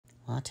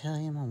I tell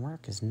you, my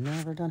work is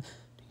never done.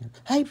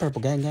 Hey,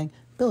 Purple Gang Gang,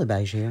 Billy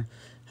Beige here.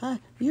 Hi,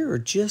 you're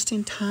just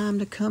in time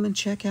to come and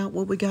check out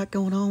what we got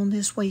going on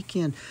this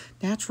weekend.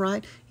 That's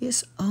right,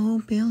 it's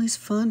Old Billy's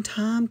Fun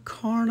Time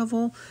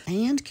Carnival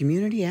and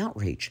Community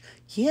Outreach.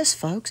 Yes,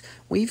 folks,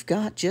 we've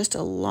got just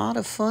a lot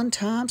of fun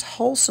times,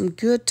 wholesome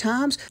good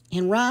times,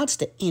 and rides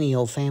that any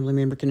old family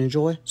member can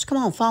enjoy. So come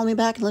on, follow me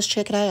back and let's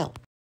check it out.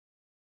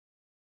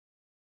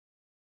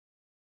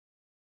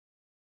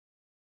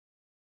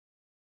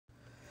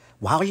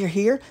 While you're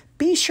here,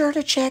 be sure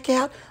to check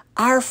out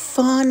our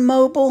fun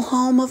mobile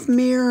home of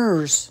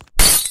mirrors.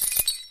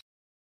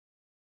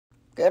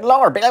 Good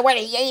Lord, Billy,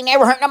 what, you ain't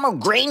never heard no more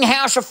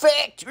greenhouse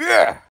effect?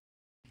 Yeah.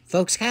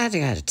 Folks, I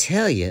gotta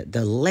tell you,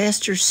 the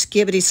Lester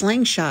Skibbity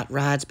Slingshot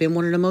ride's been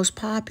one of the most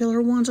popular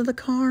ones of the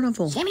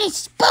carnival. Jiminy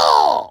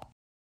Spool!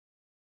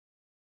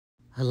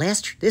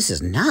 Lester, this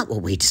is not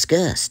what we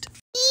discussed.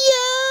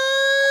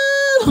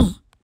 Yo!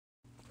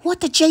 What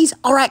the jeez?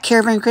 All right,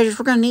 caravan critters,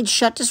 we're gonna need to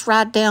shut this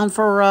ride down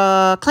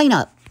for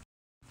cleanup.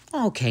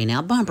 Okay,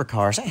 now bumper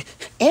cars.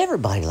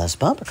 Everybody loves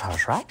bumper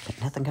cars, right?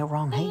 But nothing go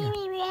wrong here.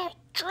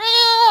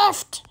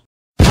 Drift!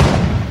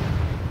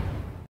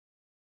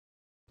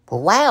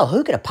 Well, wow,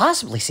 who could have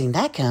possibly seen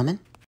that coming?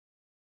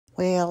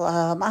 Well,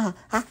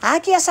 I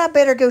guess I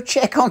better go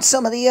check on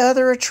some of the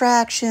other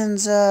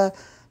attractions. Yeah,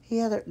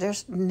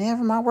 there's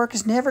never, my work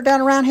is never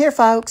done around here,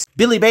 folks.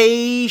 Billy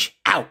Beige,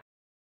 out!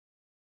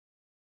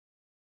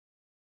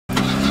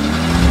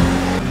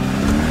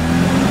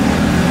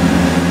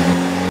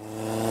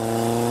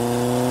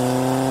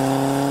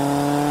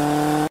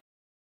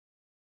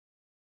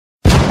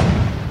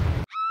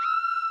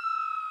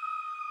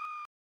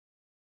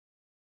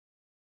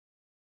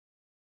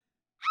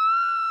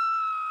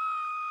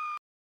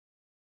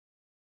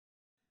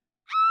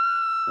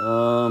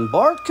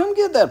 Bart, come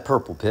get that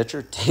purple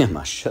pitcher. Damn,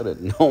 I should have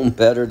known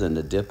better than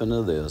to dip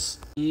into this.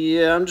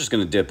 Yeah, I'm just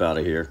gonna dip out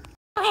of here.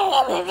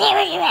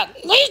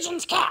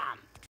 Legions come!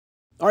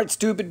 All right,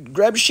 stupid,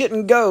 grab your shit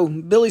and go.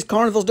 Billy's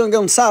Carnival's done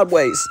going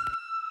sideways.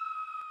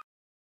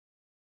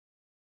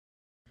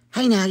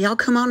 Hey now, y'all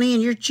come on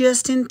in. You're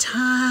just in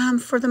time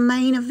for the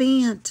main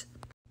event.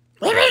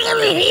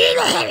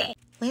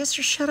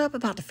 Lester, shut up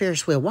about the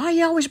Ferris wheel. Why are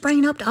you always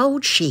bringing up the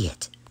old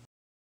shit?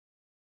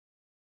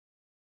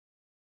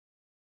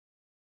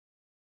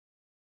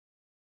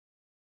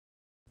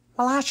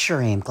 Well, I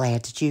sure am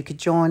glad that you could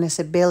join us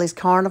at Billy's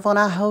Carnival, and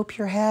I hope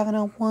you're having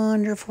a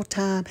wonderful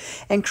time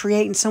and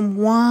creating some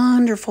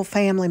wonderful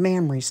family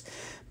memories.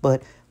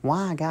 But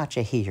why I got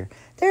you here,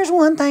 there's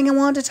one thing I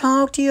wanted to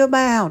talk to you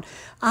about.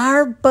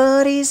 Our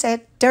buddies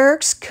at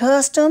Dirk's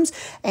Customs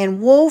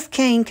and Wolf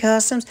King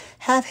Customs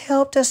have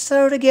helped us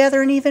throw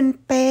together an even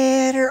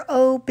better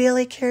Old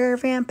Billy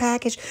caravan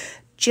package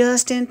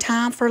just in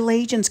time for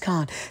Legions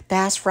Con.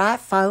 That's right,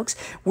 folks.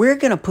 We're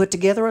going to put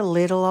together a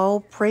little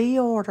old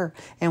pre-order.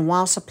 And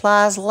while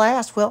supplies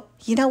last, well,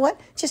 you know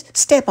what? Just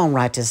step on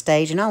right to the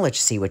stage and I'll let you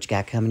see what you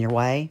got coming your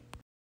way.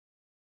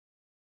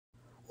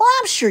 Well,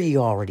 I'm sure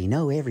you already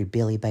know every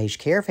Billy Beige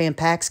caravan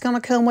pack's going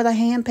to come with a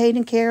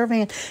hand-painted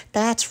caravan.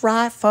 That's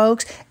right,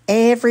 folks.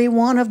 Every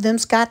one of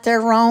them's got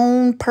their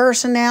own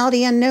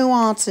personality and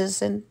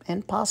nuances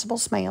and possible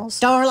smells.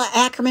 Darla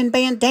Ackerman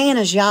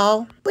bandanas,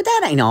 y'all. But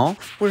that ain't all.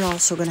 We're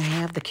also going to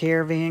have the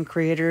caravan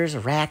critters, a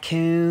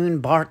raccoon,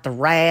 Bart the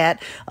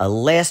rat, a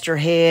Lester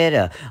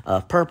head,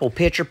 a purple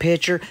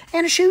pitcher,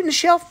 and a shooting the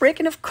shelf brick,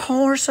 and of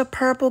course a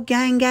purple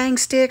gang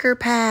sticker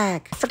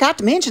pack. I forgot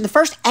to mention the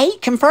first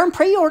 8 confirmed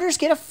pre-orders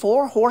get a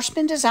 4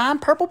 Horseman design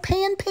purple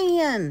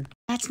pen.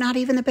 That's not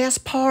even the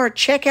best part.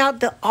 Check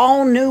out the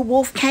all-new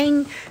Wolf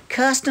King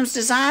Customs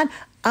design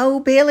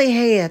Old Billy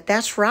head.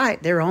 That's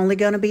right. They're only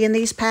going to be in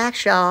these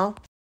packs, y'all.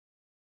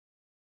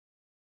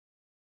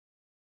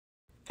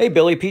 Hey,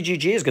 Billy,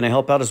 PGG is going to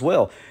help out as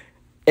well.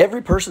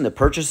 Every person that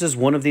purchases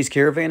one of these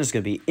caravans is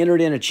going to be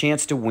entered in a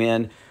chance to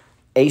win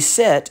a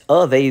set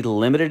of a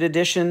limited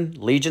edition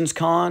Legions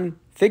Con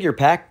figure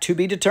pack to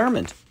be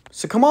determined.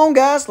 So come on,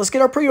 guys, let's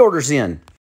get our pre-orders in.